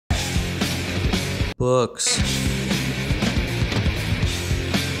Books.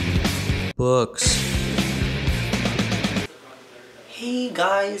 Books. Hey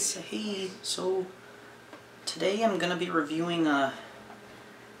guys, so today I'm gonna be reviewing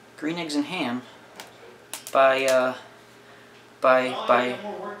Green Eggs and Ham by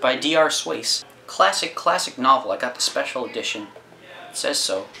D.R. Seuss. Classic novel. I got the special edition. It says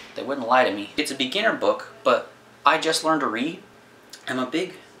so. They wouldn't lie to me. It's a beginner book, but I just learned to read. I'm a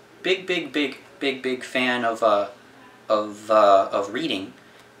big fan of reading.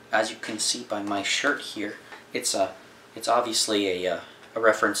 As you can see by my shirt here, it's obviously a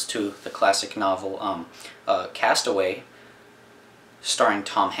reference to the classic novel Castaway, starring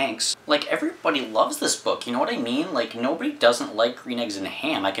Tom Hanks. Like, everybody loves this book, you know what I mean? Like, nobody doesn't like Green Eggs and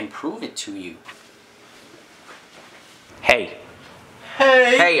Ham. I can prove it to you. Hey,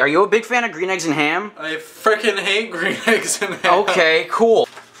 are you a big fan of Green Eggs and Ham? I frickin' hate Green Eggs and Ham. Okay, cool.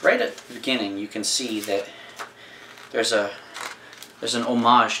 Right at the beginning, you can see that there's an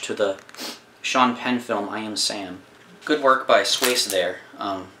homage to the Sean Penn film I Am Sam. Good work by Seuss there,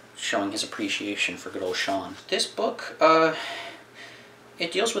 showing his appreciation for good old Sean. This book,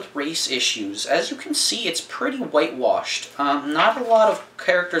 it deals with race issues. As you can see, it's pretty whitewashed. Not a lot of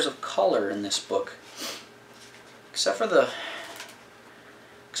characters of color in this book, except for the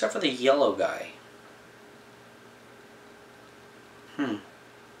yellow guy. I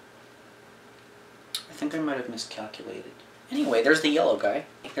think I might have miscalculated. Anyway, there's the yellow guy.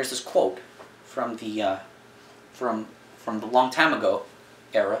 There's this quote from the from the long time ago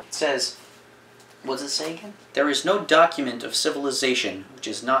era. It says, what does it say again? There is no document of civilization which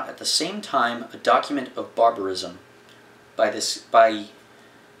is not at the same time a document of barbarism. By this guy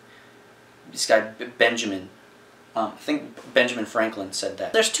Benjamin. I think Benjamin Franklin said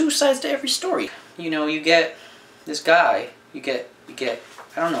that. There's two sides to every story. You know, you get this guy. You get. I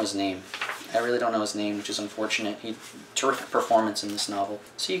don't know his name. I really don't know his name, which is unfortunate. Terrific performance in this novel.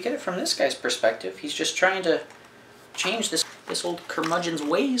 So you get it from this guy's perspective. He's just trying to change this old curmudgeon's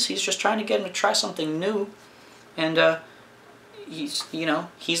ways. He's just trying to get him to try something new. And he's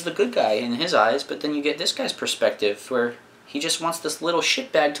the good guy in his eyes, but then you get this guy's perspective where he just wants this little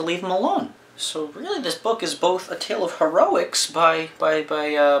shitbag to leave him alone. So really this book is both a tale of heroics by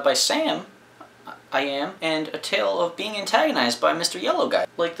Sam, I Am, and a tale of being antagonized by Mr. Yellow Guy.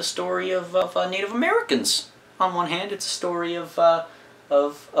 Like the story of Native Americans. On one hand, it's a story of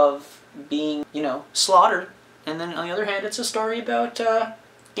being, slaughtered, and then on the other hand, it's a story about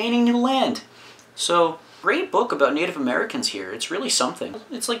gaining new land. So, great book about Native Americans here. It's really something.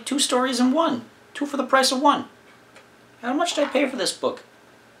 It's like two stories in one. Two for the price of one. How much did I pay for this book?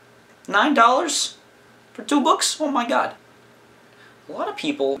 $9 for 2 books? Oh my god. A lot of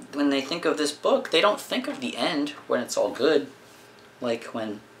people, when they think of this book, they don't think of the end when it's all good. Like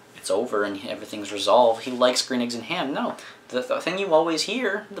when it's over and everything's resolved. He likes Green Eggs and Ham. No. The thing you always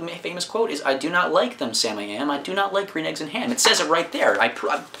hear, the famous quote is, I do not like them, Sam I Am. I do not like Green Eggs and Ham. It says it right there.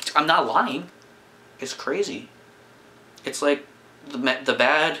 I'm not lying. It's crazy. It's like the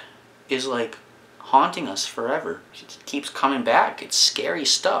bad is like haunting us forever. It keeps coming back. It's scary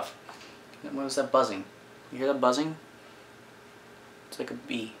stuff. What was that buzzing? You hear that buzzing? It's like a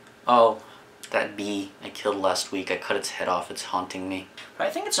bee. Oh, that bee I killed last week. I cut its head off. It's haunting me. But I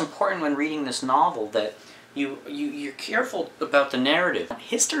think it's important when reading this novel that you're careful about the narrative.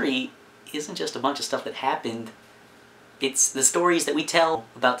 History isn't just a bunch of stuff that happened. It's the stories that we tell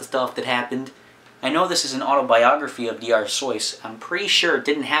about the stuff that happened. I know this is an autobiography of D.R. Seuss. I'm pretty sure it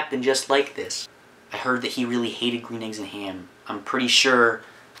didn't happen just like this. I heard that he really hated Green Eggs and Ham. I'm pretty sure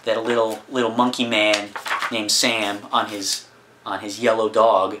that a little monkey man named Sam on his yellow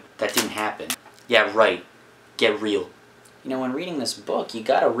dog, that didn't happen. Yeah, right. Get real. You know, when reading this book, you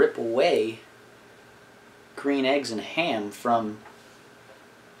gotta rip away Green Eggs and Ham from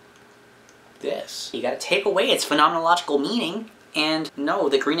this. You gotta take away its phenomenological meaning and know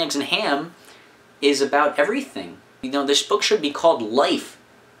that Green Eggs and Ham is about everything. You know, this book should be called Life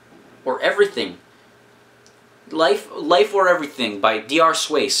or Everything. Life or Everything by D.R.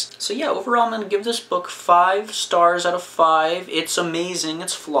 Seuss. So yeah, overall I'm going to give this book 5 stars out of 5. It's amazing.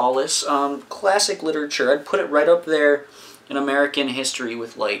 It's flawless. Classic literature. I'd put it right up there in American history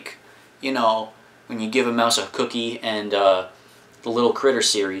with, like, when you give a mouse a cookie and the Little Critter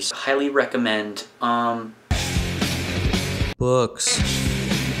series. Highly recommend. Books.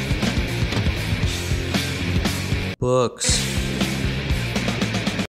 Books.